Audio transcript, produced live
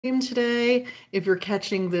Today. If you're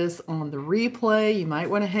catching this on the replay, you might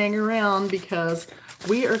want to hang around because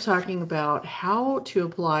we are talking about how to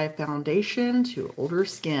apply foundation to older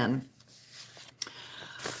skin.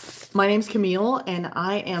 My name's Camille and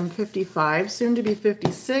I am 55, soon to be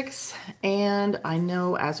 56, and I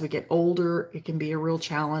know as we get older, it can be a real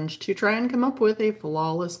challenge to try and come up with a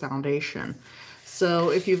flawless foundation. So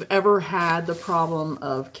if you've ever had the problem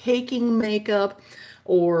of caking makeup,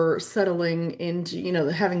 or settling into,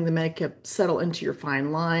 having the makeup settle into your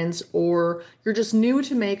fine lines, or you're just new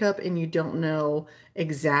to makeup and you don't know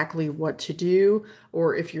exactly what to do,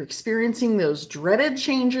 or if you're experiencing those dreaded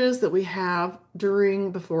changes that we have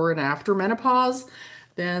during before and after menopause,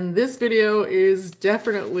 then this video is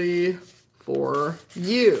definitely for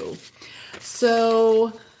you.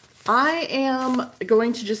 So I am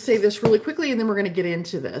going to just say this really quickly and then we're going to get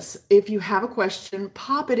into this. If you have a question,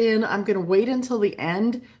 pop it in. I'm going to wait until the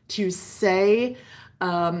end to say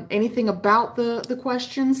anything about the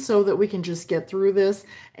questions so that we can just get through this.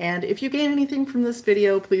 And if you gain anything from this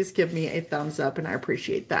video, please give me a thumbs up and I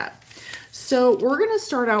appreciate that. So we're going to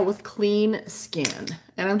start out with clean skin,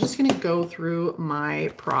 and I'm just going to go through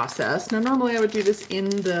my process. Now, normally I would do this in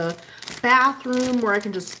the bathroom where I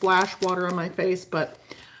can just splash water on my face, but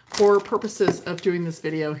for purposes of doing this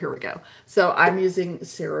video, here we go. So I'm using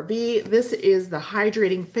CeraVe. This is the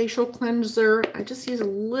Hydrating Facial Cleanser. I just use a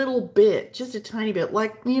little bit, just a tiny bit,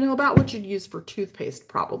 like, about what you'd use for toothpaste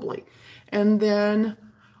probably. And then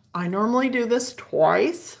I normally do this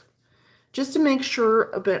twice just to make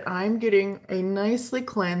sure that I'm getting a nicely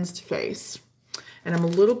cleansed face. And I'm a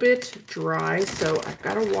little bit dry, so I've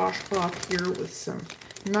got a washcloth here with some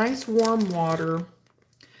nice warm water.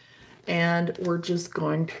 And we're just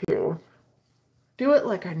going to do it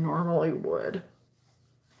like I normally would.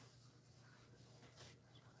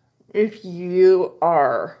 If you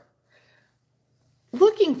are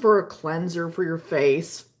looking for a cleanser for your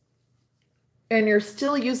face and you're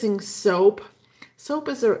still using soap, soap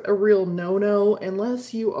is a real no-no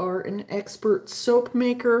unless you are an expert soap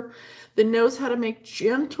maker that knows how to make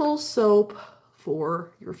gentle soap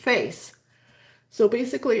for your face. So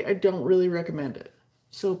basically, I don't really recommend it.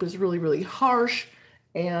 Soap is really, really harsh,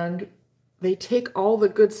 and they take all the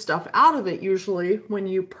good stuff out of it usually when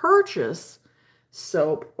you purchase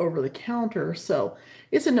soap over the counter. So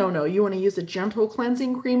it's a no-no. You want to use a gentle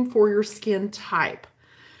cleansing cream for your skin type.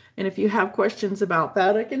 And if you have questions about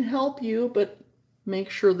that, I can help you, but make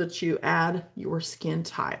sure that you add your skin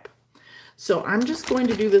type. So I'm just going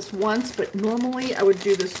to do this once, but normally I would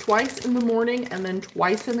do this twice in the morning and then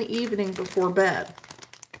twice in the evening before bed.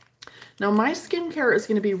 Now, my skincare is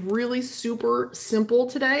going to be really super simple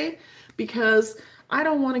today because I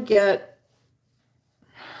don't want to get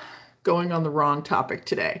going on the wrong topic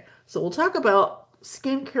today. So we'll talk about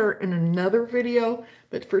skincare in another video,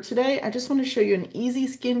 but for today, I just want to show you an easy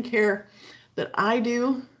skincare that I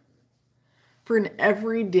do for an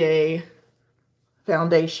everyday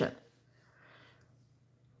foundation.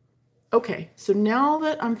 Okay, so now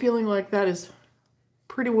that I'm feeling like that is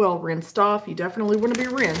pretty well rinsed off, you definitely want to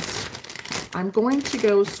be rinsed. I'm going to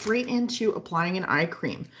go straight into applying an eye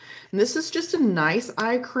cream. And this is just a nice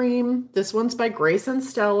eye cream. This one's by Grace and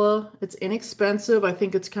Stella. It's inexpensive. I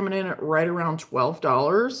think it's coming in at right around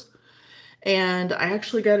 $12. And I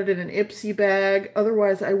actually got it in an Ipsy bag.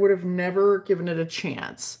 Otherwise, I would have never given it a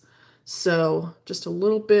chance. So just a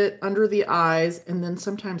little bit under the eyes. And then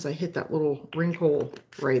sometimes I hit that little wrinkle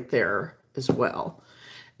right there as well.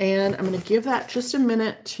 And I'm going to give that just a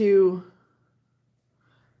minute to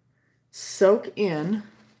soak in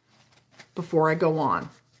before I go on.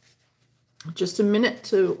 Just a minute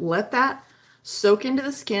to let that soak into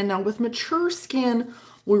the skin. Now with mature skin,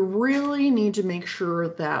 we really need to make sure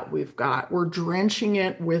that we're drenching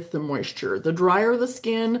it with the moisture. The drier the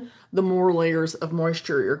skin, the more layers of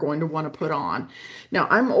moisture you're going to want to put on. Now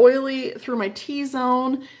I'm oily through my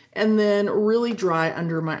T-zone and then really dry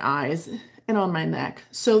under my eyes and on my neck.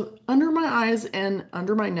 So under my eyes and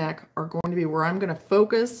under my neck are going to be where I'm going to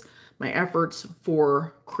focus my efforts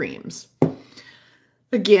for creams.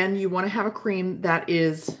 Again, you want to have a cream that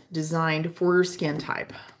is designed for your skin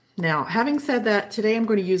type. Now, having said that, today I'm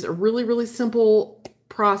going to use a really, really simple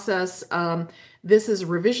process. This is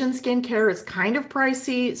Revision Skincare. It's kind of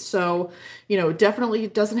pricey, so, definitely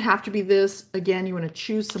it doesn't have to be this. Again, you want to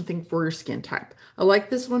choose something for your skin type. I like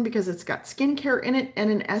this one because it's got skincare in it and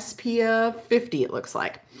an SPF 50, it looks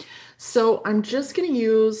like. So I'm just going to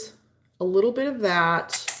use a little bit of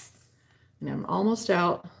that. And I'm almost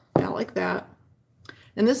out like that.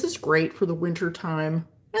 And this is great for the winter time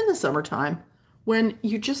and the summertime when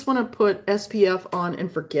you just want to put SPF on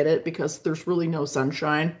and forget it because there's really no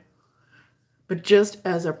sunshine. but just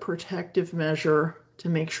as a protective measure to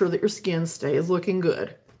make sure that your skin stays looking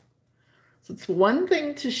good. So it's one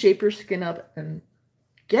thing to shape your skin up and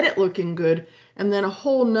get it looking good, and then a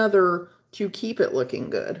whole nother to keep it looking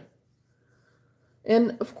good.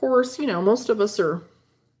 And of course, you know, most of us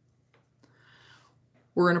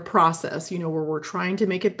we're in a process, you know, where we're trying to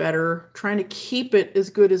make it better, trying to keep it as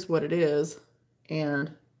good as what it is,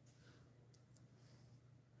 and,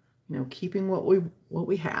 you know, keeping what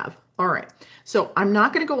we have. All right, so I'm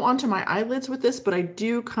not going to go onto my eyelids with this, but I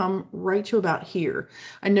do come right to about here.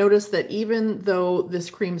 I notice that even though this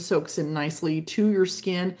cream soaks in nicely to your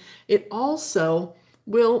skin, it also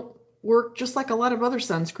will work just like a lot of other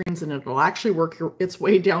sunscreens, and it'll actually work its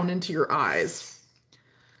way down into your eyes.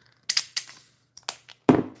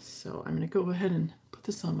 So I'm going to go ahead and put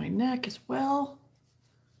this on my neck as well.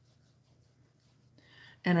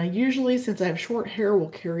 And I usually, since I have short hair, will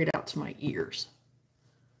carry it out to my ears.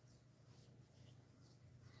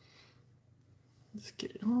 Just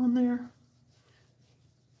get it on there.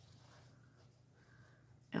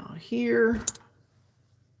 Out here.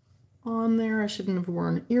 On there. I shouldn't have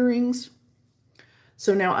worn earrings.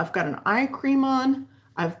 So now I've got an eye cream on.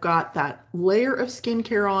 I've got that layer of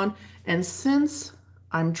skincare on. And since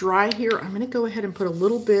I'm dry here, I'm going to go ahead and put a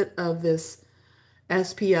little bit of this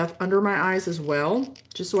SPF under my eyes as well,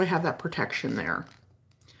 just so I have that protection there.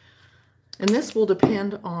 And this will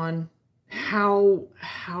depend on how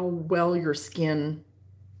well your skin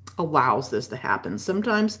allows this to happen.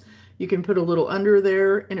 Sometimes you can put a little under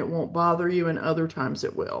there and it won't bother you, and other times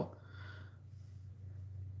it will.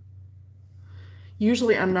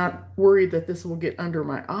 Usually I'm not worried that this will get under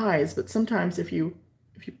my eyes, but sometimes if you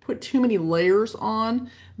put too many layers on,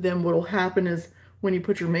 then what will happen is when you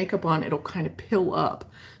put your makeup on, it'll kind of pill up.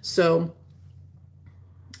 So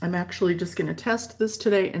I'm actually just going to test this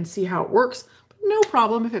today and see how it works. But no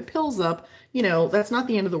problem if it pills up. You know, that's not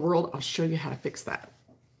the end of the world. I'll show you how to fix that.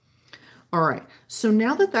 All right. So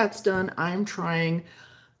now that that's done, I'm going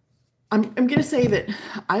to say that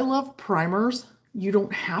I love primers. You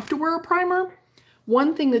don't have to wear a primer.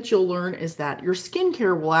 One thing that you'll learn is that your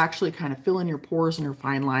skincare will actually kind of fill in your pores and your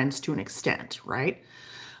fine lines to an extent, right?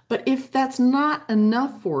 But if that's not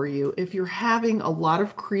enough for you, if you're having a lot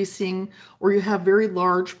of creasing or you have very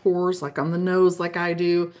large pores like on the nose like I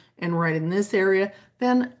do and right in this area,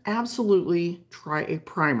 then absolutely try a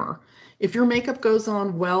primer. If your makeup goes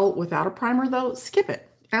on well without a primer though, skip it.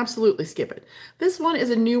 Absolutely skip it. This one is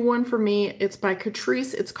a new one for me. It's by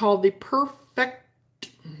Catrice. It's called the Perfector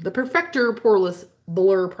Poreless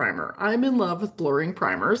Blur Primer. I'm in love with blurring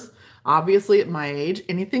primers. Obviously at my age,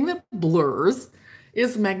 anything that blurs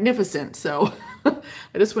is magnificent. So I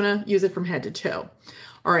just want to use it from head to toe.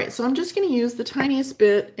 All right, so I'm just going to use the tiniest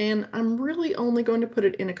bit, and I'm really only going to put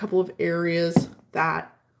it in a couple of areas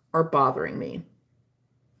that are bothering me.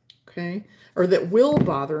 Okay, or that will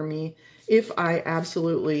bother me if I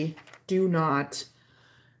absolutely do not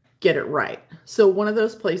get it right. So one of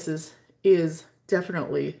those places is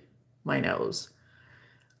definitely my nose.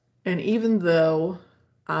 And even though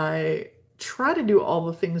I try to do all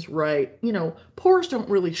the things right, you know, pores don't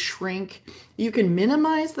really shrink. You can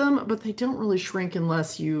minimize them, but they don't really shrink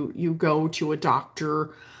unless you go to a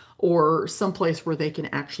doctor or someplace where they can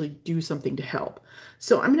actually do something to help.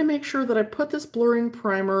 So I'm going to make sure that I put this blurring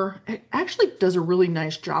primer. It actually does a really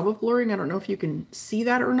nice job of blurring. I don't know if you can see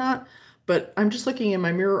that or not, but I'm just looking in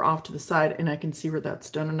my mirror off to the side and I can see where that's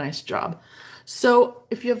done a nice job. So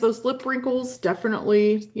if you have those lip wrinkles,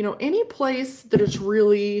 definitely, you know, any place that is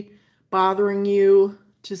really bothering you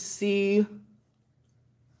to see,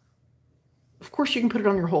 of course you can put it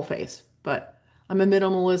on your whole face, but I'm a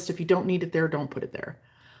minimalist. If you don't need it there, don't put it there.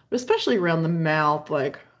 But especially around the mouth,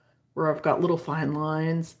 like where I've got little fine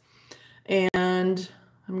lines. And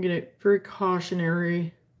I'm going to be very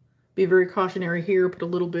cautionary here, put a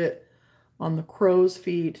little bit on the crow's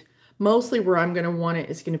feet. Mostly where I'm going to want it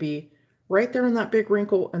is going to be right there in that big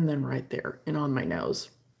wrinkle and then right there and on my nose.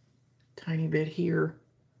 Tiny bit here.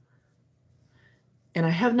 And I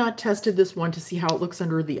have not tested this one to see how it looks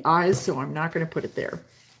under the eyes, so I'm not going to put it there.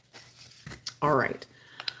 All right.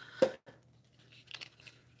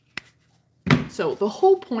 So the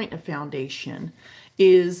whole point of foundation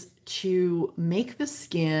is to make the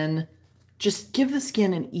skin, just give the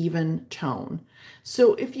skin an even tone.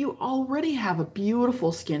 So if you already have a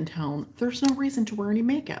beautiful skin tone, there's no reason to wear any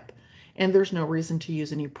makeup. And there's no reason to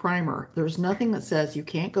use any primer. There's nothing that says you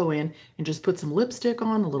can't go in and just put some lipstick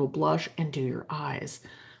on, a little blush, and do your eyes.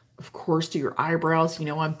 Of course, do your eyebrows. You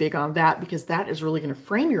know, I'm big on that because that is really going to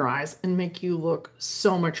frame your eyes and make you look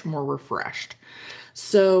so much more refreshed.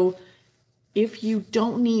 So if you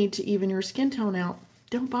don't need to even your skin tone out,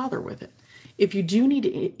 don't bother with it. If you do need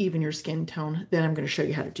to even your skin tone, then I'm going to show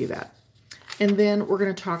you how to do that. And then we're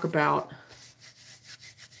going to talk about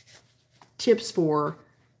tips for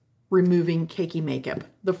removing cakey makeup.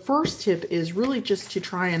 The first tip is really just to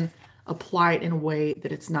try and apply it in a way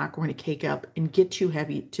that it's not going to cake up and get too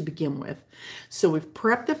heavy to begin with. So we've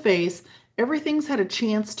prepped the face. Everything's had a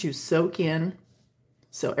chance to soak in.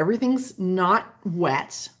 So everything's not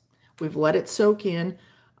wet. We've let it soak in.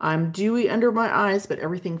 I'm dewy under my eyes, but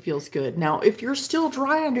everything feels good. Now, if you're still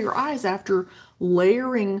dry under your eyes after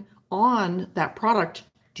layering on that product,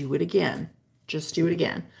 do it again. Just do it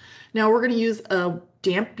again. Now we're going to use a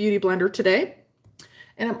damp beauty blender today.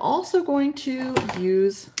 And I'm also going to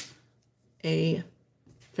use a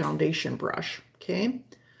foundation brush, okay?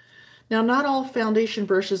 Now, not all foundation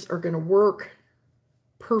brushes are going to work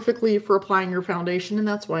perfectly for applying your foundation, and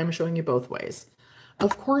that's why I'm showing you both ways.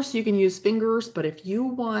 Of course, you can use fingers, but if you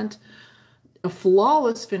want a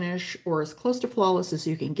flawless finish or as close to flawless as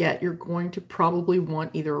you can get, you're going to probably want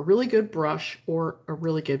either a really good brush or a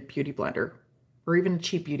really good beauty blender, or even a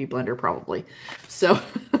cheap beauty blender probably. So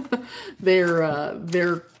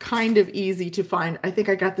they're kind of easy to find. I think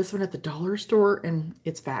I got this one at the dollar store and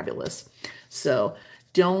it's fabulous. So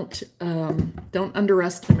don't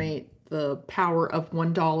underestimate the power of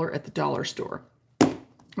 $1 at the dollar store.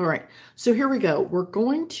 All right, so here we go. We're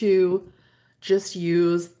going to just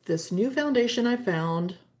use this new foundation I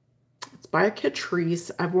found. It's by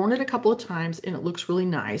Catrice. I've worn it a couple of times and it looks really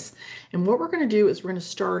nice. And what we're going to do is we're going to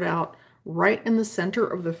start out right in the center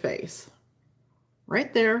of the face,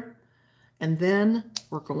 right there. And then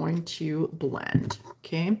we're going to blend,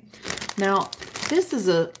 okay? Now, this is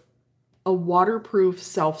a waterproof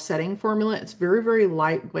self-setting formula. It's very, very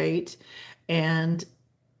lightweight and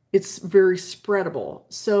it's very spreadable.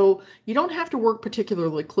 So you don't have to work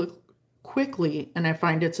particularly quickly, and I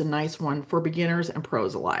find it's a nice one for beginners and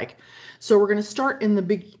pros alike. So we're going to start in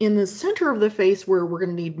the center of the face where we're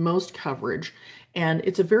going to need most coverage, and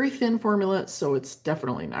it's a very thin formula, so it's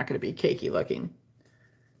definitely not going to be cakey looking.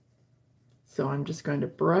 So I'm just going to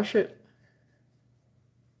brush it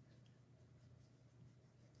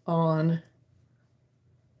on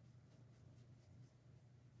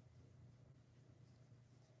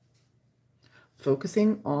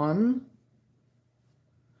focusing on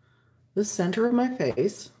the center of my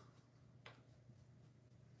face.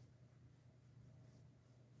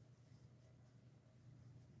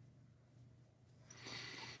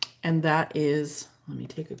 And that is, let me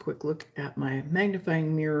take a quick look at my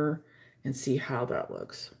magnifying mirror and see how that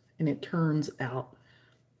looks. And it turns out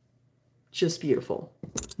just beautiful.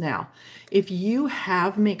 Now, if you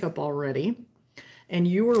have makeup already and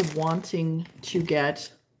you are wanting to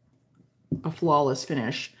get a flawless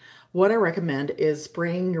finish, what I recommend is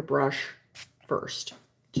spraying your brush first.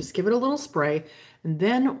 Just give it a little spray, and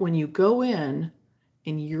then when you go in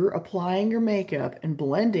and you're applying your makeup and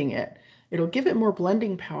blending it, it'll give it more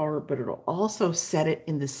blending power, but it'll also set it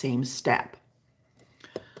in the same step.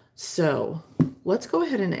 So let's go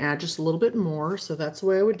ahead and add just a little bit more. So that's the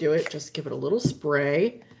way I would do it. Just give it a little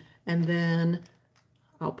spray, and then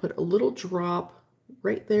I'll put a little drop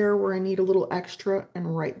right there where I need a little extra,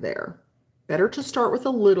 and right there. Better to start with a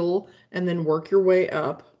little and then work your way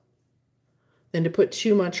up than to put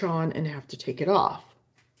too much on and have to take it off.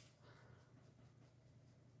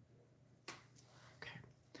 Okay.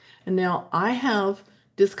 And now I have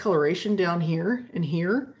discoloration down here and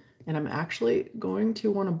here, and I'm actually going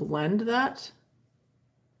to want to blend that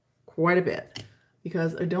quite a bit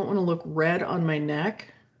because I don't want to look red on my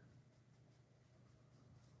neck.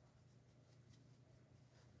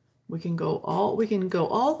 We can go all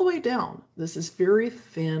the way down. This is very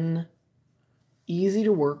thin, easy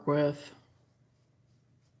to work with.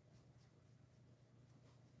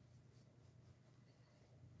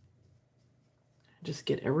 Just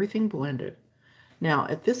get everything blended. Now,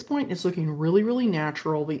 at this point, it's looking really, really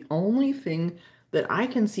natural. The only thing that I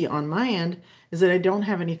can see on my end is that I don't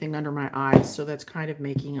have anything under my eyes, so that's kind of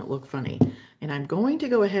making it look funny. And I'm going to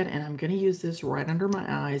go ahead and I'm going to use this right under my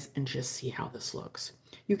eyes and just see how this looks.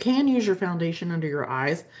 You can use your foundation under your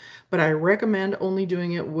eyes, but I recommend only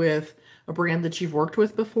doing it with a brand that you've worked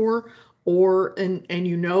with before, or and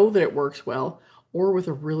you know that it works well, or with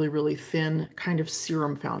a really, really thin kind of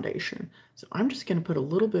serum foundation. So I'm just going to put a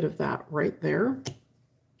little bit of that right there.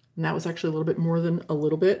 And that was actually a little bit more than a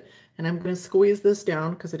little bit. And I'm going to squeeze this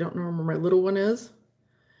down because I don't know where my little one is.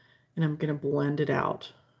 And I'm going to blend it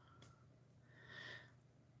out.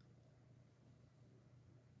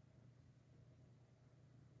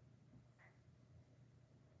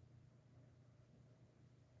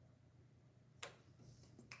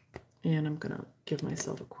 And I'm going to give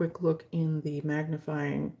myself a quick look in the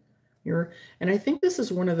magnifying And I think this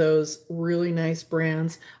is one of those really nice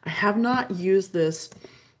brands. I have not used this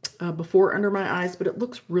before under my eyes, but it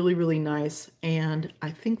looks really, really nice. And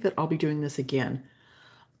I think that I'll be doing this again.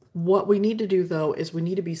 What we need to do though is we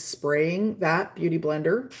need to be spraying that beauty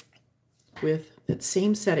blender with that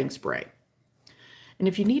same setting spray. And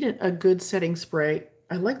if you need a good setting spray,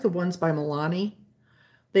 I like the ones by Milani.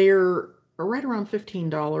 They're right around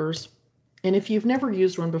 $15. And if you've never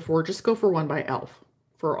used one before, just go for one by e.l.f.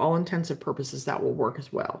 For all intensive purposes, that will work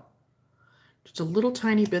as well. Just a little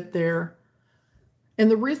tiny bit there. And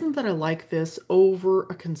the reason that I like this over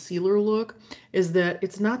a concealer look is that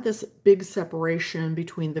it's not this big separation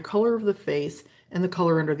between the color of the face and the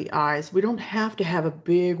color under the eyes. We don't have to have a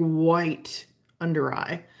big white under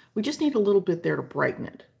eye. We just need a little bit there to brighten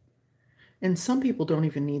it. And some people don't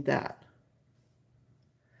even need that.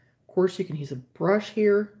 Of course, you can use a brush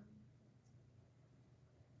here,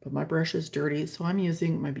 but my brush is dirty, so I'm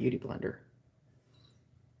using my beauty blender.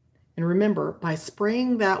 And remember, by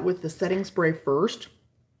spraying that with the setting spray first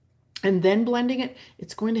and then blending it,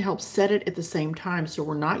 it's going to help set it at the same time. So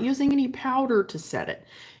we're not using any powder to set it.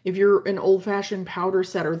 If you're an old-fashioned powder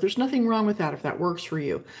setter, there's nothing wrong with that if that works for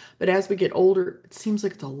you. But as we get older, it seems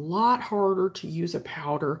like it's a lot harder to use a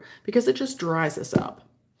powder because it just dries us up.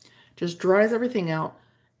 Just dries everything out.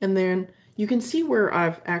 And then you can see where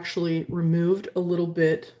I've actually removed a little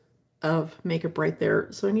bit of makeup right there.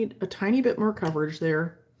 So I need a tiny bit more coverage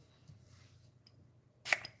there.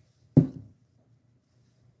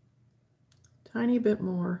 Tiny bit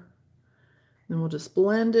more. Then we'll just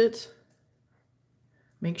blend it.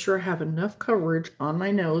 Make sure I have enough coverage on my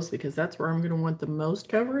nose because that's where I'm going to want the most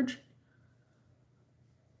coverage.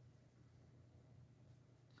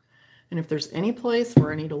 And if there's any place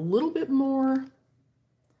where I need a little bit more,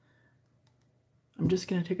 I'm just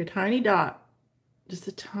going to take a tiny dot, just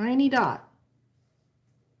a tiny dot.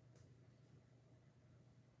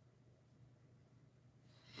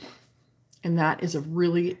 And that is a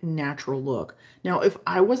really natural look. Now, if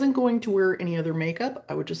I wasn't going to wear any other makeup,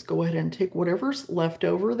 I would just go ahead and take whatever's left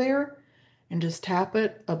over there and just tap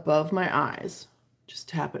it above my eyes. Just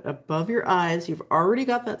tap it above your eyes. You've already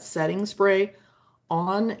got that setting spray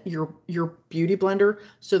on your beauty blender,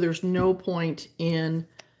 so there's no point in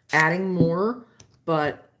adding more.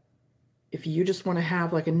 But if you just want to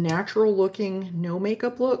have like a natural looking, no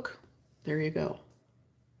makeup look, there you go.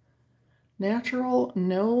 Natural,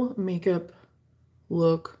 no makeup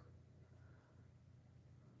look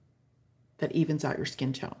that evens out your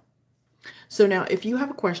skin tone. So now if you have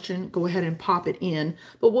a question, go ahead and pop it in.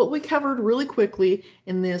 But what we covered really quickly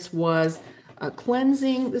in this was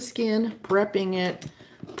cleansing the skin, prepping it,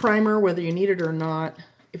 primer, whether you need it or not.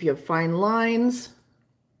 If you have fine lines.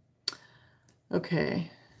 Okay.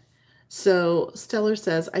 So Stellar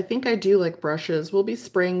says, I think I do like brushes. We'll be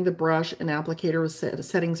spraying the brush and applicator with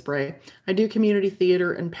setting spray. I do community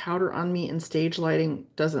theater and powder on me and stage lighting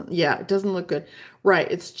doesn't, yeah, it doesn't look good.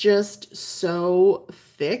 Right, it's just so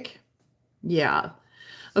thick. Yeah.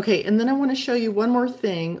 Okay, and then I want to show you one more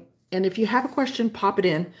thing. And if you have a question, pop it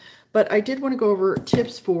in. But I did want to go over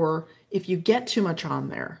tips for if you get too much on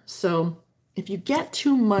there. So if you get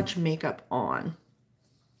too much makeup on,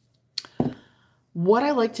 what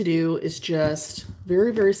I like to do is just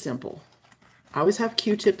very, very simple. I always have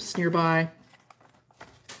Q-tips nearby,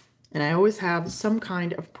 and I always have some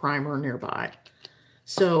kind of primer nearby.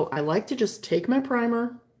 So I like to just take my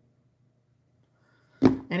primer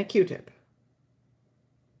and a Q-tip.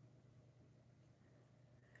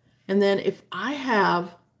 And then if I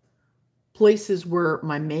have places where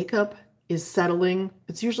my makeup is settling,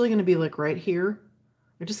 it's usually going to be like right here.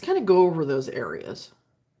 I just kind of go over those areas.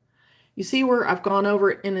 You see where I've gone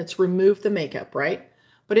over it and it's removed the makeup, right?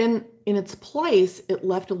 But in its place, it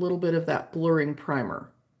left a little bit of that blurring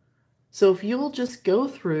primer. So if you'll just go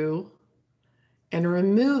through and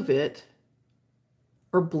remove it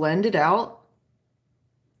or blend it out,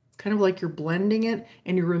 it's kind of like you're blending it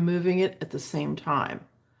and you're removing it at the same time.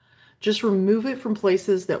 Just remove it from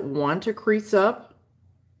places that want to crease up.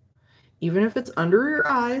 Even if it's under your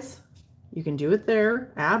eyes, you can do it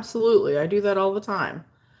there. Absolutely, I do that all the time.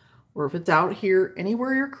 Or if it's out here,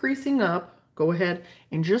 anywhere you're creasing up, go ahead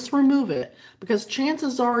and just remove it, because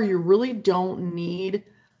chances are you really don't need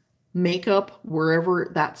makeup wherever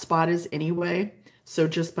that spot is anyway. So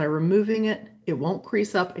just by removing it, it won't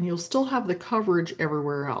crease up and you'll still have the coverage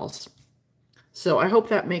everywhere else. So I hope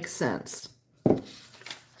that makes sense.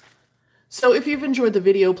 So if you've enjoyed the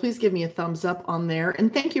video, please give me a thumbs up on there.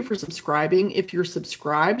 And thank you for subscribing if you're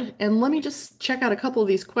subscribed. And let me just check out a couple of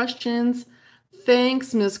these questions.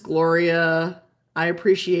 Thanks, Miss Gloria. I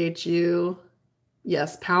appreciate you.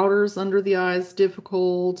 Yes, powders under the eyes,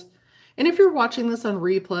 difficult. And if you're watching this on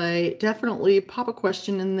replay, definitely pop a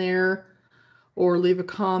question in there or leave a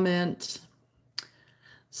comment.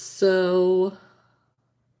 So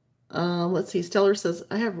let's see. Stellar says,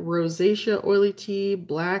 I have rosacea, oily tea,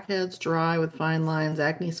 blackheads, dry with fine lines,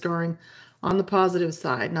 acne scarring on the positive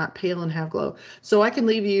side, not pale and have glow. So I can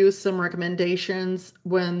leave you some recommendations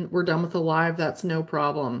when we're done with the live. That's no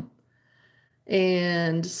problem.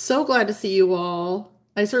 And so glad to see you all.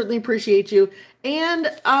 I certainly appreciate you.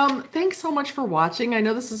 And thanks so much for watching. I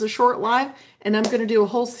know this is a short live, and I'm going to do a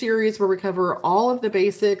whole series where we cover all of the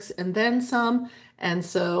basics and then some. And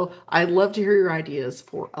so I'd love to hear your ideas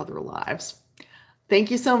for other lives.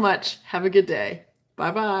 Thank you so much. Have a good day.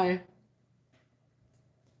 Bye-bye.